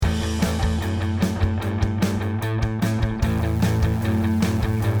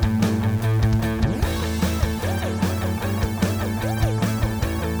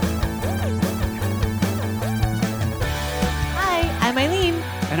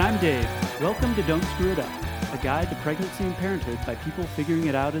And I'm Dave. Welcome to Don't Screw It Up, a guide to pregnancy and parenthood by people figuring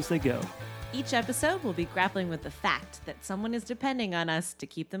it out as they go. Each episode will be grappling with the fact that someone is depending on us to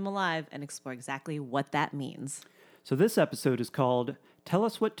keep them alive and explore exactly what that means. So this episode is called Tell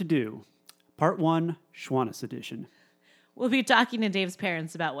Us What to Do, Part 1, Schwannis Edition. We'll be talking to Dave's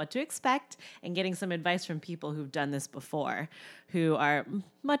parents about what to expect and getting some advice from people who've done this before, who are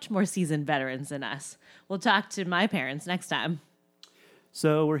much more seasoned veterans than us. We'll talk to my parents next time.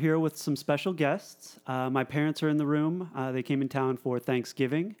 So we're here with some special guests. My parents are in the room. They came in town for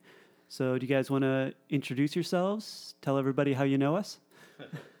Thanksgiving. So do you guys want to introduce yourselves? Tell everybody how you know us?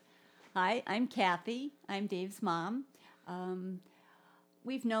 Hi, I'm Kathy. I'm Dave's mom.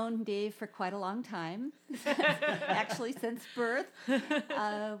 We've known Dave for quite a long time, actually since birth.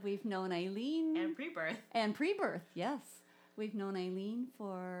 We've known Eileen. And pre-birth. And pre-birth, yes. We've known Eileen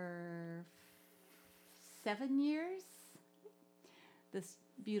for 7 years. This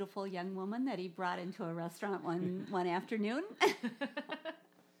beautiful young woman that he brought into a restaurant one afternoon.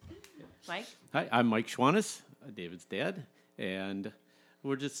 Mike? Hi, I'm Mike Schwannis, David's dad, and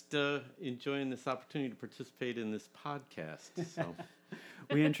we're just enjoying this opportunity to participate in this podcast. So,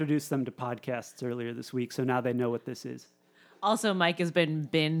 We introduced them to podcasts earlier this week, so now they know what this is. Also, Mike has been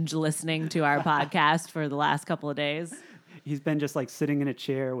binge listening to our podcast for the last couple of days. He's been just like sitting in a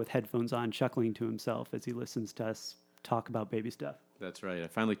chair with headphones on, chuckling to himself as he listens to us talk about baby stuff. that's right. I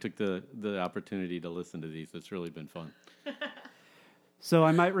finally took the opportunity to listen to these. It's really been fun. So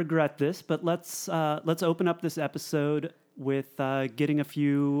I might regret this, but let's open up this episode with getting a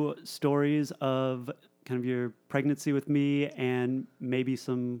few stories of kind of your pregnancy with me and maybe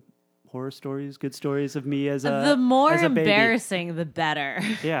some horror stories, good stories of me as a The more as a baby. embarrassing, the better.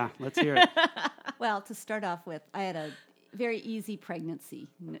 Yeah, let's hear it. Well, to start off with, I had a very easy pregnancy.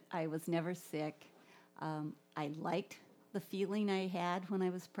 I was never sick. I liked the feeling I had when I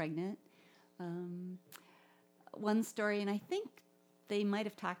was pregnant. One story, and I think they might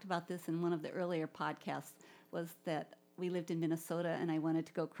have talked about this in one of the earlier podcasts, was that we lived in Minnesota and I wanted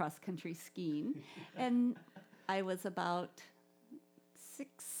to go cross-country skiing. And I was about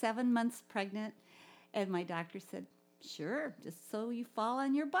 6-7 months pregnant, and my doctor said, sure, just so you fall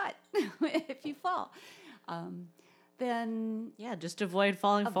on your butt if you fall. Then Yeah, just avoid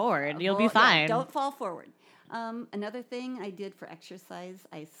falling forward. You'll be yeah, fine. don't fall forward. Another thing I did for exercise,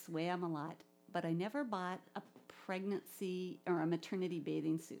 I swam a lot, but I never bought a pregnancy or a maternity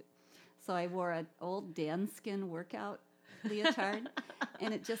bathing suit. So I wore an old Danskin workout leotard,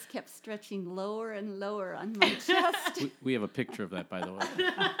 and it just kept stretching lower and lower on my chest. We have a picture of that, by the way.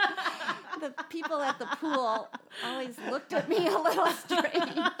 The people at the pool always looked at me a little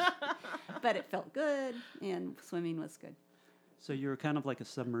strange, but it felt good, and swimming was good. So you were kind of like a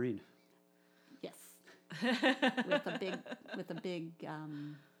submarine. Yes, with a big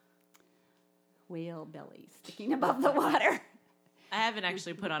whale belly sticking above the water. I haven't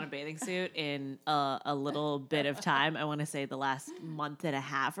actually put on a bathing suit in a little bit of time. I want to say the last month and a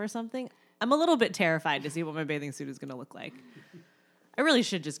half or something. I'm a little bit terrified to see what my bathing suit is going to look like. I really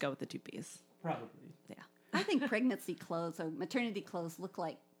should just go with the two-piece. Probably. Yeah. I think pregnancy clothes or maternity clothes look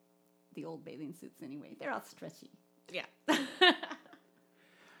like the old bathing suits anyway. They're all stretchy. Yeah.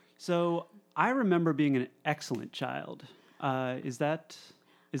 So I remember being an excellent child. Is that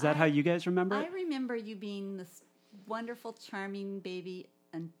how you guys remember I it? remember you being this wonderful, charming baby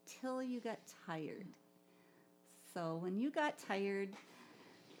until you got tired. So when you got tired,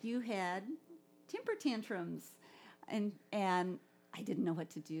 you had temper tantrums, and I didn't know what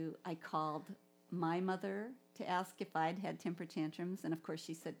to do. I called my mother to ask if I'd had temper tantrums, and of course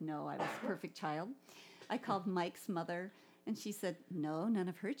she said no, I was a perfect child. I called Mike's mother, and she said no, none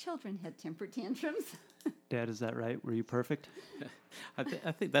of her children had temper tantrums. Dad, is that right? Were you perfect? I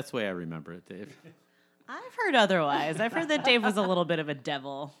think that's the way I remember it, Dave. I've heard otherwise. I've heard that Dave was a little bit of a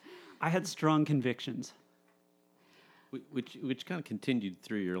devil. I had strong convictions. Which kind of continued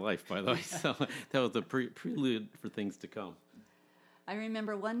through your life, by the way. So that was a prelude for things to come. I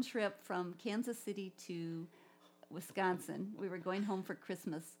remember one trip from Kansas City to Wisconsin. We were going home for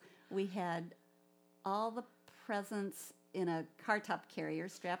Christmas. We had all the presents in a car top carrier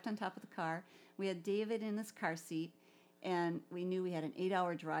strapped on top of the car. We had David in his car seat, and we knew we had an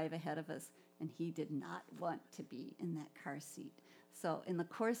 8-hour drive ahead of us, and he did not want to be in that car seat. So in the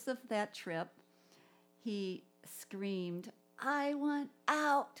course of that trip, he screamed, "I want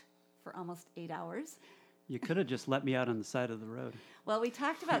out," for almost 8 hours. You could have just let me out on the side of the road. Well, we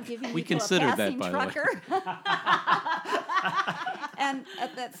talked about giving We you to a considered that, passing by the way. trucker. And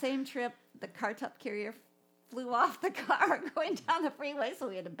at that same trip, the car top carrier flew off the car going down the freeway, so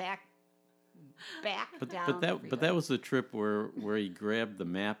we had to back back down. But the that freeway. was the trip where he grabbed the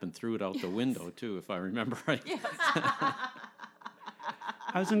map and threw it out the window too, if I remember right.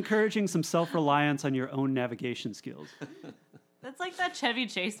 I was encouraging some self-reliance on your own navigation skills. That's like that Chevy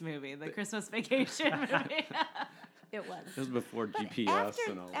Chase movie, the Christmas Vacation movie. It was. It was before But GPS after,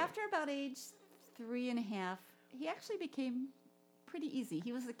 and all that. after about age 3.5, he actually became pretty easy.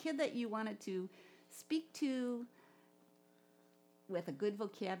 He was the kid that you wanted to speak to with a good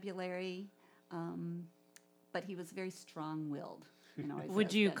vocabulary, but he was very strong-willed. And always Would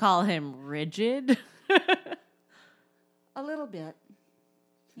has you been. call him rigid? A little bit.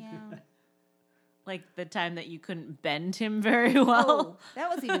 Yeah. Like the time that you couldn't bend him very well? Oh, that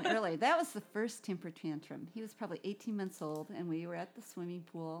was even earlier. That was the first temper tantrum. He was probably 18 months old, and we were at the swimming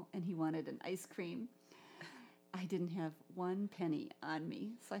pool, and he wanted an ice cream. I didn't have one penny on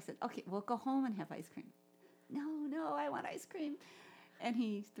me, so I said, okay, we'll go home and have ice cream. No, I want ice cream. And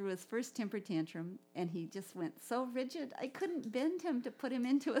he threw his first temper tantrum, and he just went so rigid, I couldn't bend him to put him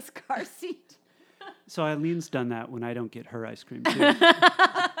into his car seat. So Eileen's done that when I don't get her ice cream too.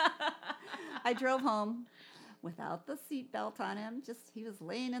 I drove home without the seat belt on him. Just he was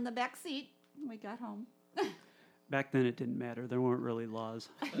laying in the back seat when we got home. Back then it didn't matter. There weren't really laws.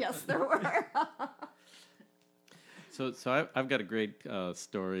 Yes, there were. So I've got a great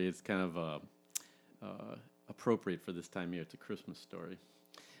story. It's kind of appropriate for this time of year. It's a Christmas story.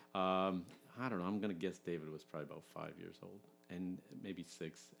 I don't know. I'm going to guess David was probably about 5 years old, and maybe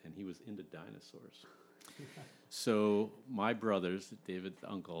 6, and he was into dinosaurs. So my brothers, David's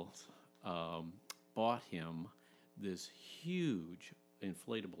uncles, bought him this huge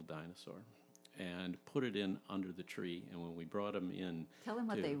inflatable dinosaur and put it in under the tree. And when we brought him in, Tell him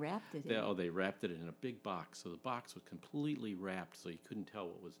what they wrapped it in. they wrapped it in a big box. So the box was completely wrapped, so you couldn't tell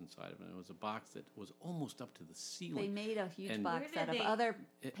what was inside of it. It was a box that was almost up to the They ceiling. made a huge And- box Where did out of they- other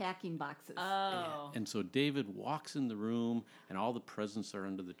packing boxes. Oh. And so David walks in the room, and all the presents are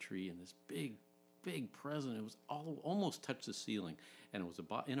under the tree, and this big present. It was almost touched the ceiling, and it was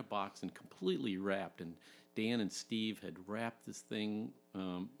in a box and completely wrapped. And Dan and Steve had wrapped this thing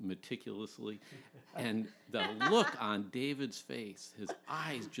meticulously, and the look on David's face, his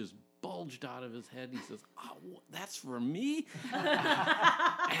eyes just bulged out of his head. He says, "Oh, that's for me?"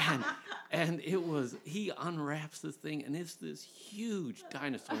 and it was. He unwraps this thing, and it's this huge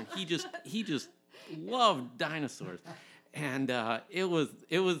dinosaur, and he just loved dinosaurs. And it was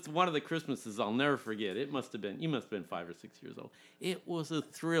one of the Christmases I'll never forget. You must have been 5 or 6 years old. It was a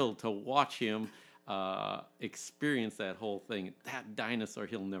thrill to watch him experience that whole thing. That dinosaur,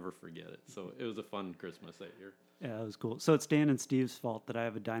 he'll never forget it. So it was a fun Christmas that year. Yeah, that was cool. So it's Dan and Steve's fault that I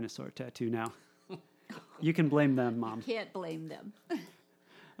have a dinosaur tattoo now. You can blame them, Mom. Can't blame them.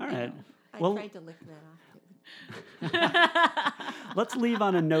 All right. I Well, tried to lick that off. let's leave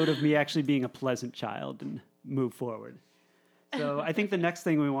on a note of me actually being a pleasant child and move forward. So I think the next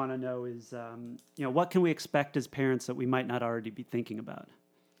thing we want to know is, what can we expect as parents that we might not already be thinking about?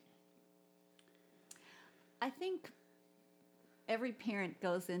 I think every parent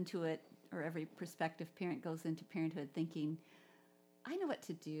goes into it, or every prospective parent goes into parenthood thinking, I know what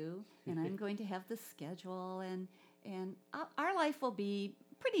to do, and I'm going to have this schedule, and our life will be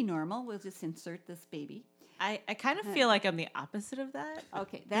pretty normal. We'll just insert this baby. I kind of feel like I'm the opposite of that.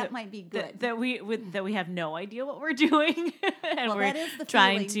 Okay, that might be good. That we have no idea what we're doing, and Well, we're that is the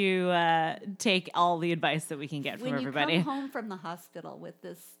trying feeling. to take all the advice that we can get from When everybody. you come home from the hospital with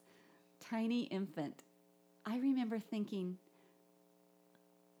this tiny infant, I remember thinking,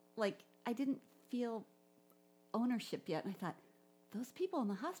 like, I didn't feel ownership yet. And I thought, those people in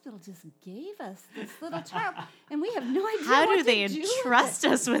the hospital just gave us this little child, and we have no idea How what do they to do with entrust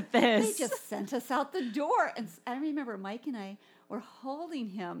it. us with They this? just sent us out the door. And I remember Mike and I were holding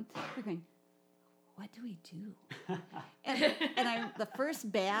him. We're going, what do we do? and the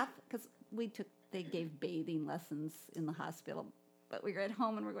first bath, because they gave bathing lessons in the hospital, but we were at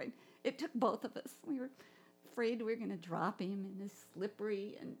home and we're going, it took both of us. We were afraid we were going to drop him and it's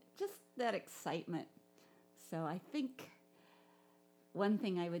slippery and just that excitement. So I think one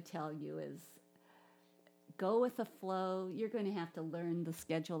thing I would tell you is go with the flow. You're going to have to learn the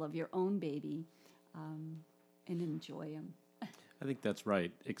schedule of your own baby and enjoy him. I think that's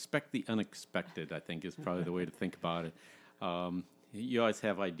right. Expect the unexpected, I think, is probably the way to think about it. You always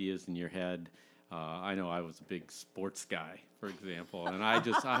have ideas in your head. I know I was a big sports guy, for example, and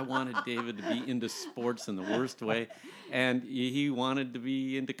I wanted David to be into sports in the worst way, and he wanted to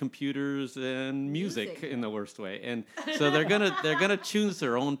be into computers and music in the worst way. And so they're gonna choose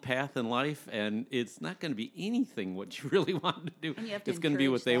their own path in life, and it's not going to be anything what you really want to do. And you have to It's going to be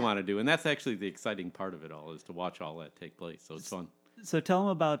what encourage they that. want to do, and that's actually the exciting part of it all, is to watch all that take place. So it's fun. So tell them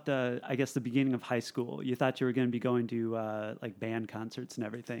about, I guess, the beginning of high school. You thought you were going to be going to like band concerts and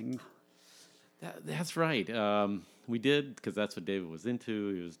everything. That's right. We did, because that's what David was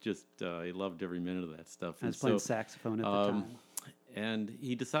into. He was just, he loved every minute of that stuff. I was playing saxophone at the time. And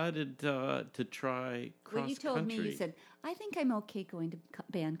he decided to try cross Well, you told country. me, you said, I think I'm okay going to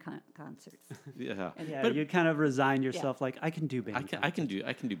band concerts. Yeah. Yeah, But you kind of resign yourself like, I can do band I can do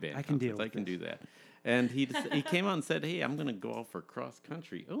band I can deal concerts. I with can do that. And he came out and said, "Hey, I'm going to go out for cross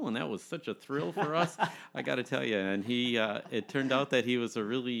country." Oh, and that was such a thrill for us. I got to tell you. And he, it turned out that he was a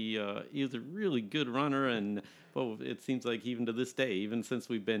really good runner. And well, it seems like even to this day, even since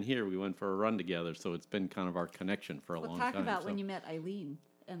we've been here, we went for a run together. So it's been kind of our connection for a We'll long talk time. about so. when you met Eileen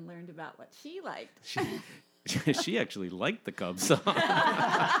and learned about what she liked. She actually liked the Cubs song.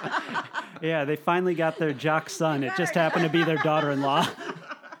 Yeah, they finally got their jock son. It just happened to be their daughter-in-law.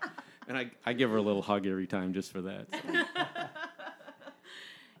 And I give her a little hug every time just for that. So.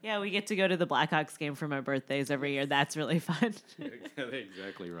 Yeah, we get to go to the Blackhawks game for my birthdays every year. That's really fun.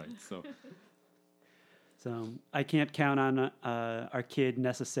 Exactly right. So I can't count on our kid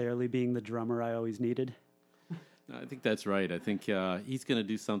necessarily being the drummer I always needed. I think that's right. I think he's going to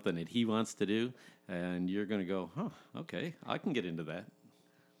do something that he wants to do, and you're going to go, okay, I can get into that.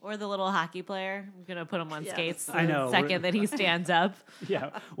 Or the little hockey player. I'm going to put him on Yes. skates the I know. second that he stands up.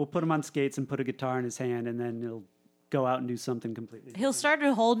 Yeah, we'll put him on skates and put a guitar in his hand, and then he'll go out and do something completely He'll start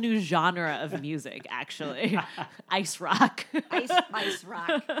a whole new genre of music, actually. Ice rock. Ice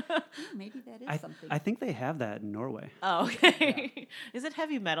rock. Maybe that is something. I think they have that in Norway. Oh, okay. Is it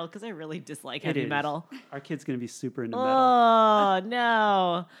heavy metal? Because I really dislike heavy It is. metal. Our kid's going to be super into metal. Oh,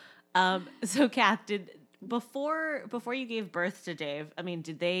 no. So, Kath, before you gave birth to Dave, I mean,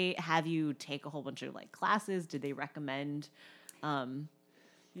 did they have you take a whole bunch of like classes? Did they recommend,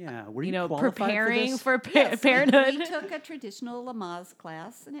 Yeah, were you qualified preparing for for Yes, parenthood? we took a traditional Lamaze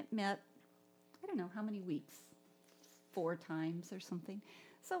class, and it met, I don't know how many weeks, 4 times or something.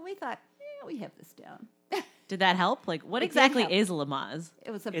 So we thought, we have this down. Did that help? Like, what It did exactly help. is Lamaze?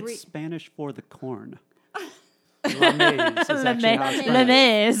 It was a It's brief. Spanish for the corn. Lamaze is actually how it's Lamaze.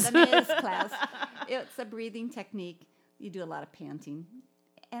 pronounced. Lamaze. The maze class. It's a breathing technique. You do a lot of panting,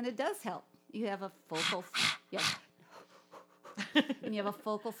 and it does help. You have a focal, yeah. And you have a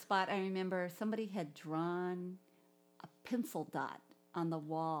focal spot. I remember somebody had drawn a pencil dot on the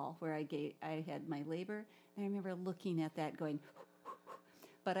wall where I had my labor. I remember looking at that, going.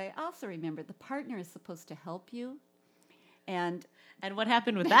 But I also remember the partner is supposed to help you, and And what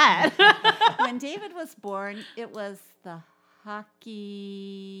happened with that? when David was born, it was the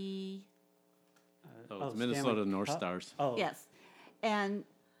hockey. It's Minnesota Stanley North Cup? Stars. Oh, Yes. And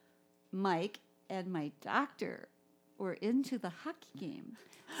Mike and my doctor were into the hockey game.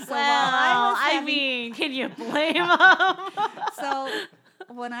 So Well, I mean, can you blame him? so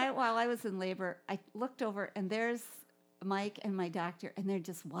while I was in labor, I looked over and there's Mike and my doctor, and they're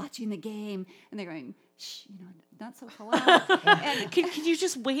just watching the game, and they're going, "Shh, not so loud." And Can you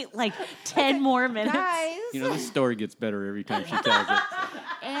just wait like 10 more minutes? guys, This story gets better every time she tells it.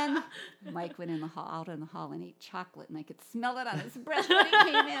 and Mike went out in the hall and ate chocolate, and I could smell it on his breath when he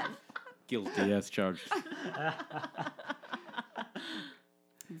came in. Guilty as charged.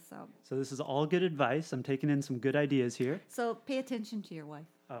 And So this is all good advice. I'm taking in some good ideas here. so pay attention to your wife.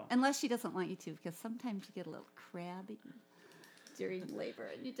 Oh. Unless she doesn't want you to, because sometimes you get a little crabby during labor,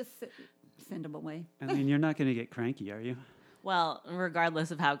 and you just send them away. I mean, you're not going to get cranky, are you? Well, regardless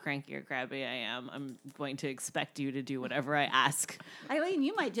of how cranky or crabby I am, I'm going to expect you to do whatever I ask. Eileen,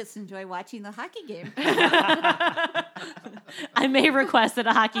 you might just enjoy watching the hockey game. I may request that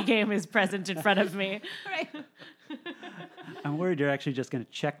a hockey game is present in front of me. Right. I'm worried you're actually just going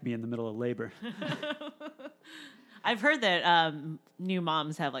to check me in the middle of labor. I've heard that new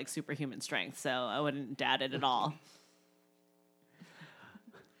moms have like superhuman strength, so I wouldn't doubt it at all.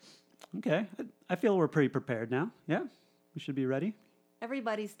 Okay, I feel we're pretty prepared now. Yeah, we should be ready.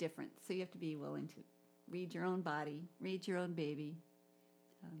 Everybody's different, so you have to be willing to read your own body, read your own baby.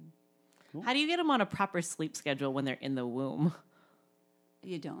 How do you get them on a proper sleep schedule when they're in the womb?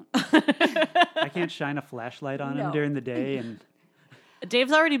 You don't. I can't shine a flashlight on him No. during the day, and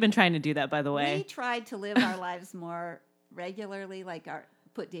Dave's already been trying to do that, by the We way. tried to live our lives more regularly,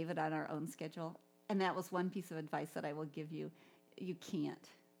 put David on our own schedule. And that was one piece of advice that I will give you. You can't.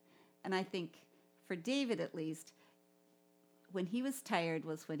 And I think for David, at least, when he was tired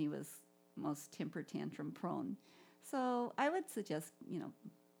was when he was most temper tantrum prone. So I would suggest,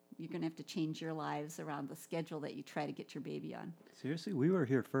 you're going to have to change your lives around the schedule that you try to get your baby on. seriously, we were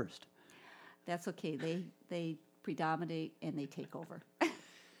here first. That's okay. They predominate and they take over.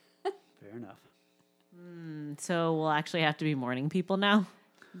 Fair enough. So we'll actually have to be morning people now.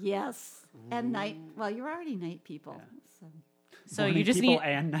 Yes. And night. Well, you're already night people. So. So Morning you just people need.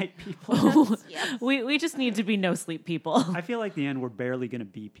 and night people. Yes. We just need to be no sleep people. I feel like the end we're barely going to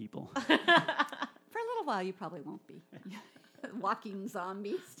be people. For a little while, you probably won't be. Walking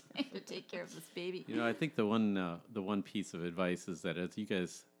zombies trying to take care of this baby. You know, I think the one piece of advice is that as you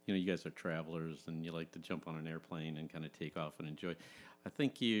guys, you guys are travelers and you like to jump on an airplane and kind of take off and enjoy. I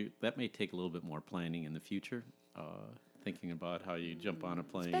think that may take a little bit more planning in the future. Thinking about how you jump on a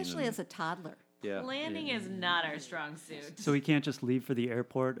plane, Especially as a toddler. Planning is not our strong suit. So we can't just leave for the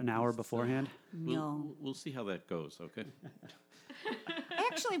airport an hour beforehand? No. We'll see how that goes. Okay.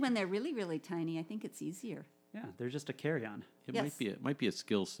 Actually, when they're really, really tiny, I think it's easier. Yeah, they're just a carry-on. It Yes. might be a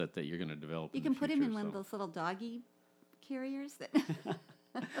skill set that you're going to develop. You in can the put him future, in one of so. those little doggy carriers that.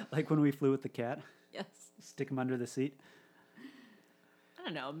 Like when we flew with the cat, Yes. stick him under the seat. I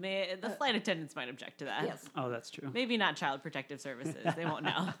don't know. The flight attendants might object to that. Yes. Oh, that's true. Maybe not Child Protective Services. They won't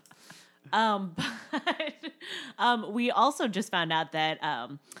know. But we also just found out that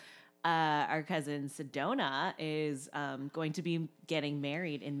our cousin Sedona is going to be getting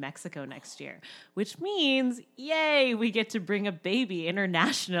married in Mexico next year, which means, yay, we get to bring a baby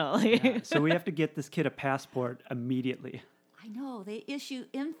internationally. So we have to get this kid a passport immediately. I know. They issue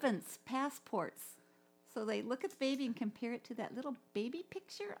infants passports. So they look at the baby and compare it to that little baby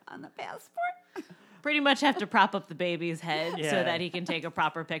picture on the passport. Pretty much have to prop up the baby's head so Yeah. that he can take a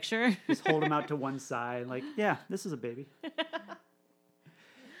proper picture. Just hold him out to one side, like, yeah, this is a baby.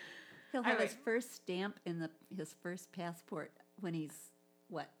 He'll have All his right. first stamp in his first passport when he's,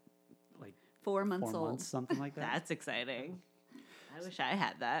 what, Like 4 months 4 old. months, something like that. That's exciting. I wish I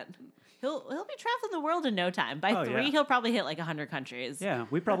had that. He'll be traveling the world in no time. By Oh, 3, yeah. he'll probably hit like 100 countries. Yeah,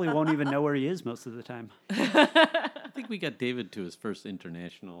 we probably won't even know where he is most of the time. I think we got David to his first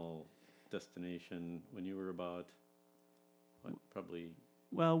international destination when you were about, probably,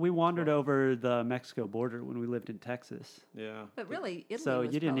 Well, we wandered over the Mexico border when we lived in Texas. yeah. But really, Italy So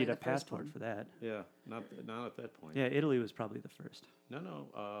was you didn't probably need a the first passport one. for that. Yeah, not at that point. Yeah, Italy was probably the first. No.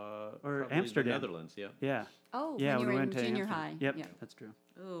 Or probably the Amsterdam. Netherlands, yeah. Yeah. Oh, Yeah, when you we were went in to junior Amsterdam. high. Yep, Yeah. that's true.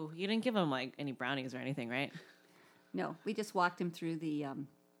 Ooh, you didn't give him like any brownies or anything, right? No, we just walked him through the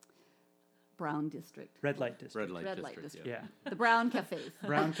Brown District. Red light district. Red light Red light district. Yeah. The Brown Cafes.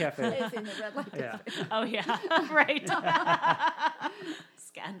 Brown Cafe. It's in the red light Yeah. district. Oh yeah, right.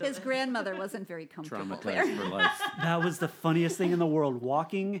 Scandalous. His grandmother wasn't very comfortable Traumatized there. for life. That was the funniest thing in the world.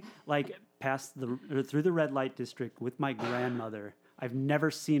 Walking like past through the red light district with my grandmother. I've never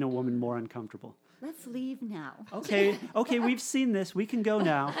seen a woman more uncomfortable. Let's leave now. Okay, we've seen this. We can go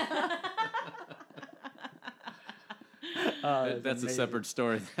now. That's a separate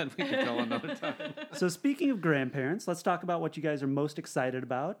story that we can tell another time. So speaking of grandparents, let's talk about what you guys are most excited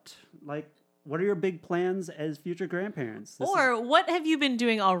about. Like, what are your big plans as future grandparents? Or what have you been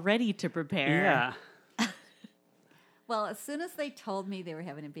doing already to prepare? Yeah. Well, as soon as they told me they were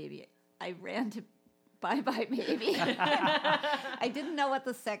having a baby, I ran to bye-bye baby. I didn't know what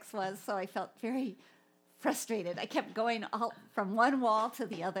the sex was, so I felt very frustrated. I kept going all from one wall to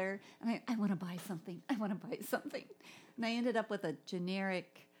the other, and I want to buy something. I want to buy something. And I ended up with a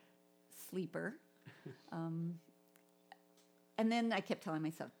generic sleeper. And then I kept telling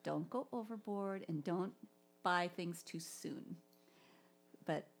myself, don't go overboard and don't buy things too soon.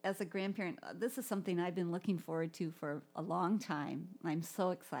 But as a grandparent, this is something I've been looking forward to for a long time. I'm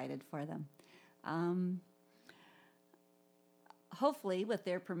so excited for them. Hopefully, with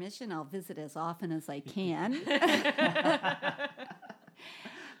their permission, I'll visit as often as I can.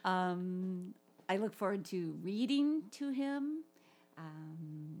 I look forward to reading to him,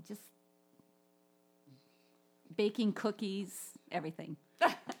 just baking cookies, everything.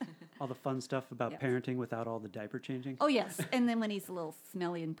 All the fun stuff about Yes. parenting without all the diaper changing. Oh, yes. And then when he's a little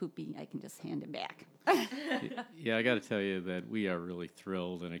smelly and poopy, I can just hand him back. Yeah, I got to tell you that we are really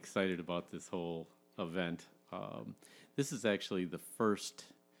thrilled and excited about this whole event. This is actually the first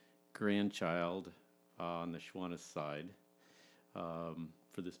grandchild on the Schwannis side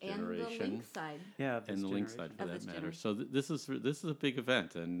for this And generation. the link side. Yeah, of And this the link generation. side for Of that this matter. generation. So this is a big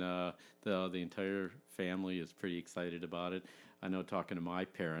event, and the entire family is pretty excited about it. I know, talking to my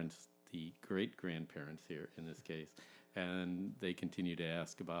parents, the great grandparents here in this case, and they continue to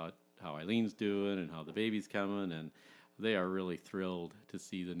ask about how Eileen's doing and how the baby's coming, and they are really thrilled to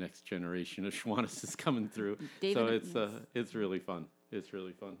see the next generation of Schwannis is coming through. David, So yes. it's really fun. It's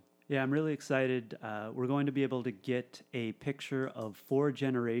really fun. Yeah, I'm really excited. We're going to be able to get a picture of 4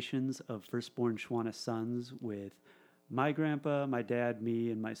 generations of firstborn Schwannis sons with my grandpa, my dad,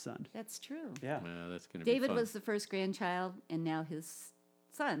 me, and my son. That's true. Yeah. That's going to be David fun. was the first grandchild, and now his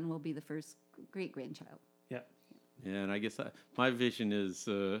son will be the first great grandchild. Yeah. Yeah, and I guess my vision is,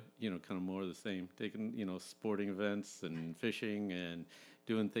 kind of more of the same. Taking, sporting events and fishing and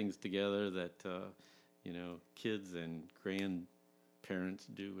doing things together that, kids and grandparents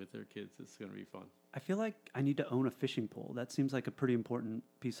do with their kids. It's going to be fun. I feel like I need to own a fishing pole. That seems like a pretty important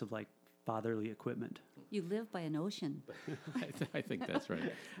piece of like fatherly equipment. You live by an ocean. I think that's right.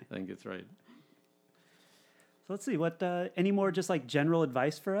 I think it's right. So let's see, what any more just like general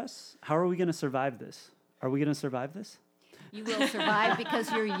advice for us? How are we going to survive this? Are we going to survive this? You will survive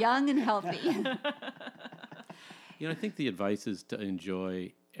because you're young and healthy. I think the advice is to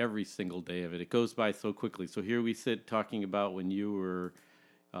enjoy every single day of it. It goes by so quickly. So here we sit talking about when you were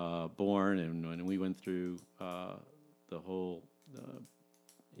born and when we went through the whole,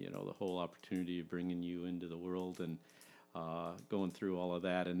 the whole opportunity of bringing you into the world and going through all of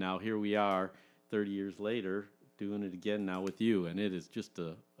that. And now here we are 30 years later doing it again now with you. And it is just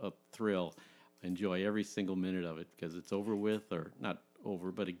a thrill. Enjoy every single minute of it because it's over with, or not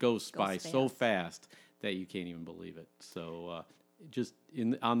over, but it goes by so fast that you can't even believe it. So just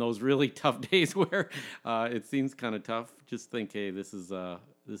on those really tough days where it seems kind of tough, just think, hey, this is going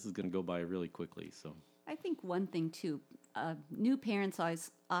to go by really quickly. So I think one thing too, new parents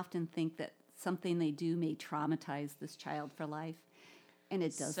often think that something they do may traumatize this child for life, and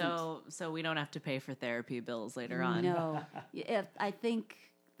it doesn't. So we don't have to pay for therapy bills later on. No, I think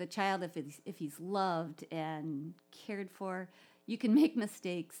the child, if he's loved and cared for, you can make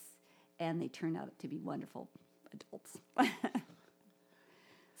mistakes, and they turn out to be wonderful adults.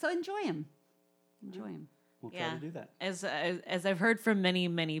 So enjoy him. Enjoy him. We'll try to do that. As I've heard from many,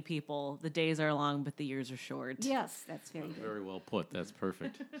 many people, the days are long, but the years are short. Yes, that's very good. very well put. That's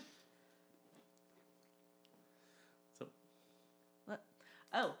perfect.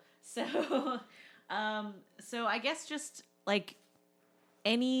 So I guess just like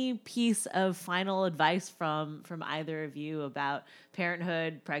any piece of final advice from either of you about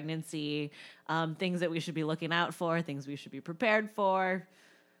parenthood, pregnancy, things that we should be looking out for, things we should be prepared for.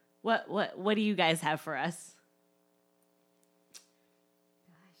 What do you guys have for us?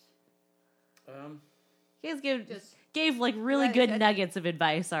 You guys gave like really good nuggets of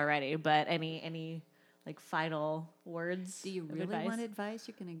advice already, but any like final words? Do you of really advice? want advice?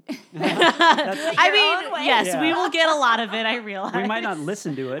 You're going to... I mean, yes, Yeah. we will get a lot of it, I realize. We might not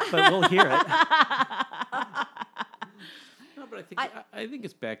listen to it, but we'll hear it. No, but I think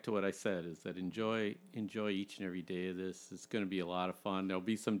it's back to what I said, is that enjoy each and every day of this. It's going to be a lot of fun. There'll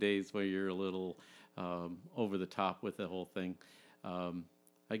be some days where you're a little over the top with the whole thing.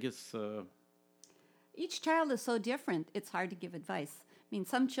 I guess... Each child is so different, it's hard to give advice. I mean,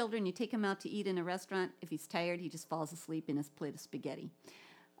 some children, you take him out to eat in a restaurant. If he's tired, he just falls asleep in his plate of spaghetti.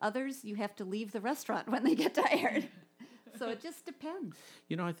 Others, you have to leave the restaurant when they get tired. So it just depends.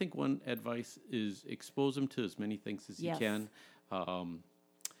 I think one advice is expose them to as many things as you can.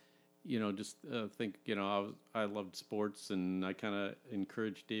 Just think, I loved sports, and I kind of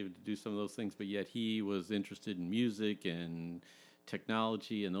encouraged David to do some of those things, but yet he was interested in music and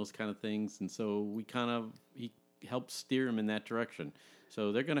technology and those kind of things, and so he helped steer him in that direction.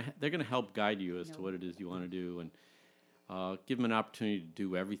 So they're gonna help guide you as to what it is you want to do, and give them an opportunity to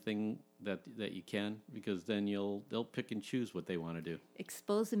do everything that you can, because then they'll pick and choose what they want to do.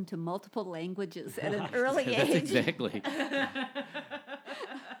 Expose them to multiple languages at an early age. That's exactly.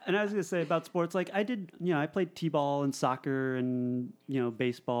 And I was going to say about sports, like I did, I played t-ball and soccer and,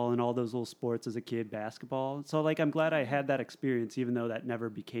 baseball and all those little sports as a kid, basketball. So like, I'm glad I had that experience, even though that never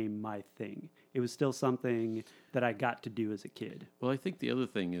became my thing. It was still something that I got to do as a kid. Well, I think the other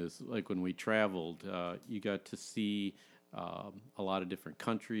thing is, like when we traveled, you got to see a lot of different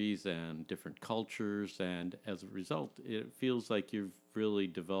countries and different cultures. And as a result, it feels like you've really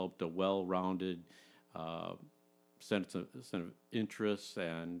developed a well-rounded sense of interest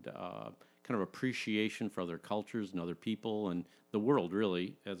and kind of appreciation for other cultures and other people and the world,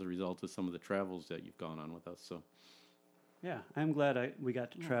 really, as a result of some of the travels that you've gone on with us. So, yeah, I'm glad we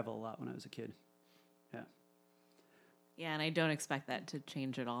got to travel a lot when I was a kid. Yeah. Yeah, and I don't expect that to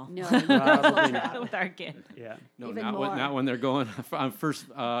change at all. No, Probably not. with our kid. Yeah. no, Even not more. not when they're going on first.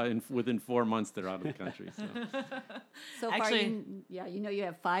 Within 4 months, they're out of the country. So. So Actually- far, you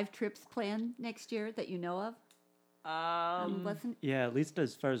have 5 trips planned next year that you know of? Wasn't Yeah, at least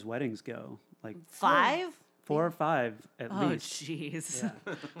as far as weddings go. Like 5? 4 or 5 at Oh, least. jeez.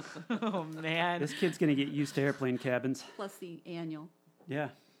 Yeah. Oh, man. This kid's going to get used to airplane cabins. plus the annual? Yeah.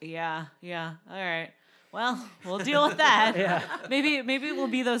 Yeah. All right. Well, we'll deal with that. Yeah. Maybe we'll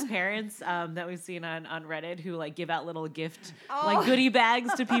be those parents that we've seen on Reddit who like give out little gift Oh. like goodie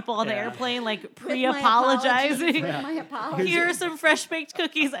bags to people on the Yeah. airplane, like With my pre-apologizing. apologies, with my apologies. Here are some fresh baked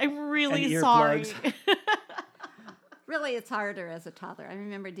cookies. I'm really And sorry. earplugs. Really, it's harder as a toddler. I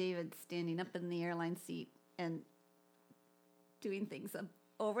remember David standing up in the airline seat and doing things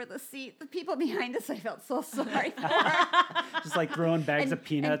over the seat. The people behind us, I felt so sorry for. Just like throwing bags of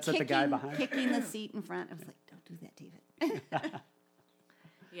peanuts at the guy behind. Kicking the seat in front. I was like, don't do that, David.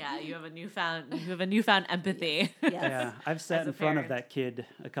 Yeah, you have a newfound empathy. Yes. Yeah, I've sat As a in front of parent. that kid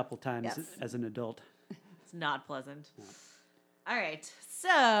a couple times Yes. as an adult. It's not pleasant. All right,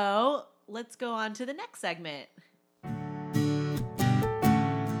 so let's go on to the next segment.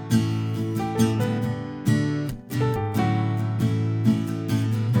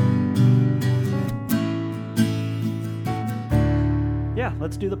 Yeah,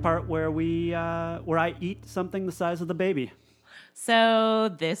 let's do the part where where I eat something the size of the baby. So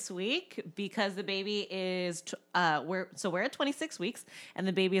this week, because the baby is we're at 26 weeks, and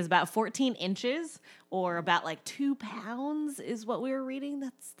the baby is about 14 inches, or about like 2 pounds, is what we were reading.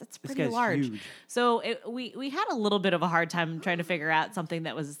 That's pretty guy's large. huge. So we had a little bit of a hard time trying to figure out something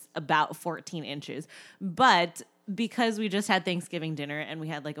that was about 14 inches, but because we just had Thanksgiving dinner and we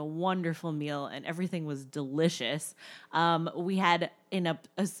had like a wonderful meal and everything was delicious, we had an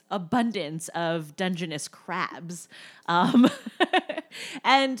abundance of Dungeness crabs.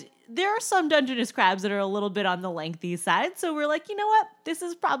 And there are some Dungeness crabs that are a little bit on the lengthy side. So we're like, you know what? This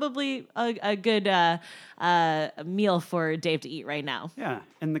is probably a good meal for Dave to eat right now. Yeah,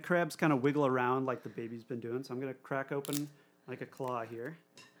 and the crabs kind of wiggle around like the baby's been doing. So I'm going to crack open like a claw here.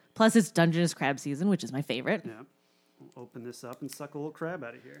 Plus, it's Dungeness crab season, which is my favorite. Yeah, we'll open this up and suck a little crab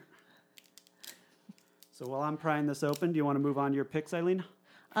out of here. So while I'm prying this open, do you want to move on to your picks, Eileen?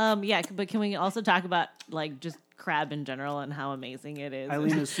 Yeah, but can we also talk about like just crab in general and how amazing it is?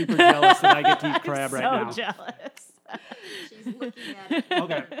 Eileen is super jealous that I get to eat crab right now. So jealous. She's looking at it,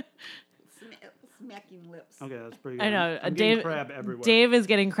 Okay, smacking lips. okay, that's pretty good. I know. I'm getting Dave, crab everywhere. Dave is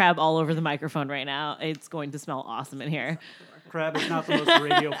getting crab all over the microphone right now. It's going to smell awesome in here. Crab is not the most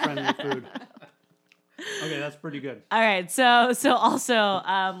radio-friendly food. Okay, that's pretty good. All right, so also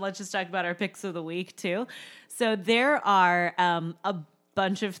let's just talk about our picks of the week too. So there are a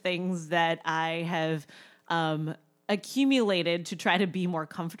bunch of things that I have accumulated to try to be more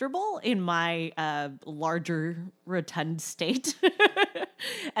comfortable in my larger rotund state.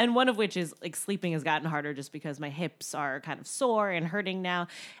 And one of which is like sleeping has gotten harder just because my hips are kind of sore and hurting now,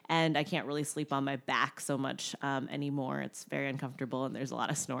 and I can't really sleep on my back so much anymore. It's very uncomfortable and there's a lot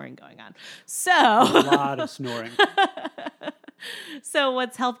of snoring going on. So A lot of snoring. So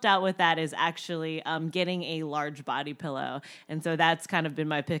what's helped out with that is actually getting a large body pillow. And so that's kind of been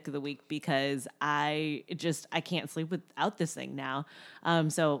my pick of the week because I can't sleep without this thing now.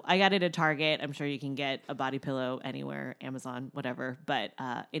 So I got it at Target. I'm sure you can get a body pillow anywhere, Amazon, whatever. But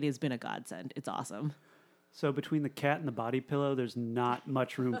it has been a godsend. It's awesome. So between the cat and the body pillow, there's not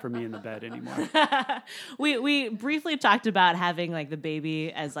much room for me in the bed anymore. We briefly talked about having like the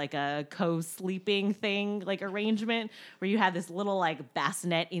baby as like a co-sleeping thing, like arrangement where you have this little like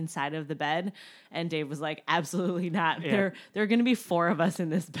bassinet inside of the bed, and Dave was like, absolutely not. Yeah. There are going to be 4 of us in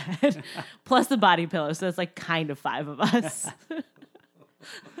this bed plus the body pillow, so it's like kind of 5 of us.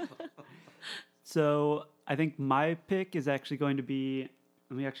 So I think my pick is actually going to be,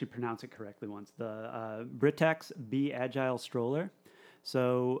 let me actually pronounce it correctly once, the Britax Be Agile stroller.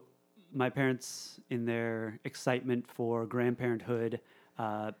 So my parents, in their excitement for grandparenthood,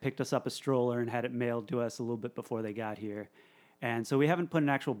 picked us up a stroller and had it mailed to us a little bit before they got here. And so we haven't put an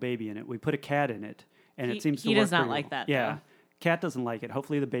actual baby in it. We put a cat in it, and it seems to he work does not pretty like well. that, Yeah, though. cat doesn't like it.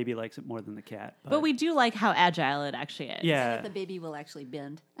 Hopefully the baby likes it more than the cat. But we do like how agile it actually is. yeah, That the baby will actually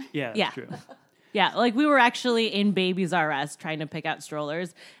bend. yeah, that's Yeah. true. Yeah, like we were actually in Babies R Us trying to pick out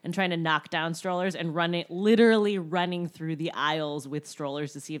strollers and trying to knock down strollers and literally running through the aisles with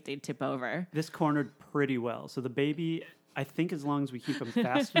strollers to see if they'd tip over. This cornered pretty well. So the baby, I think as long as we keep him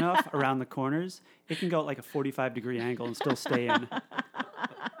fast enough around the corners, it can go at like a 45-degree angle and still stay in.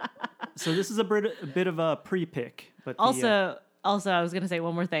 So this is a bit of a pre-pick. But Also, I was going to say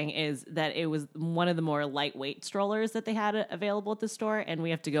one more thing is that it was one of the more lightweight strollers that they had available at the store, and we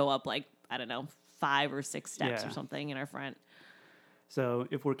have to go up like, I don't know, 5 or 6 steps Yeah. or something in our front. So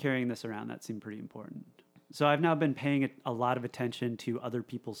if we're carrying this around, that seemed pretty important. So I've now been paying a lot of attention to other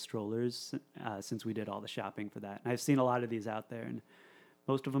people's strollers since we did all the shopping for that. And I've seen a lot of these out there, and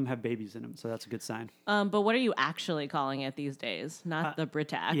most of them have babies in them, so that's a good sign. But what are you actually calling it these days? Not the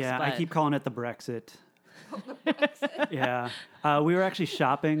Britax. Yeah, but I keep calling it the Brexit. Yeah. We were actually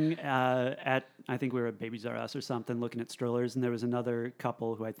shopping I think we were at Babies R Us or something, looking at strollers, and there was another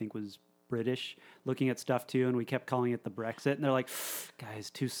couple who I think was British looking at stuff too, and we kept calling it the Brexit, and they're like, guys,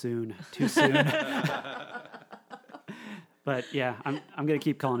 too soon. But yeah, I'm going to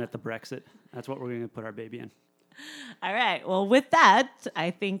keep calling it the Brexit. That's what we're going to put our baby in. All right. Well, with that,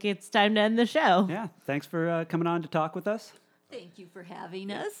 I think it's time to end the show. Yeah. Thanks for coming on to talk with us. Thank you for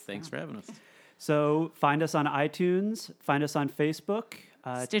having us. Thanks for having us. So find us on iTunes, find us on Facebook.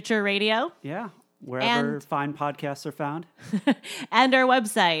 Stitcher Radio. Yeah. Wherever And- fine podcasts are found. And our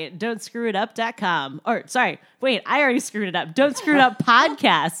website, don'tscrewitup.com. Or, sorry, wait, I already screwed it up.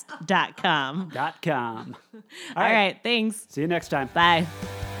 Don'tscrewituppodcast.com. .com. All right, thanks. See you next time. Bye.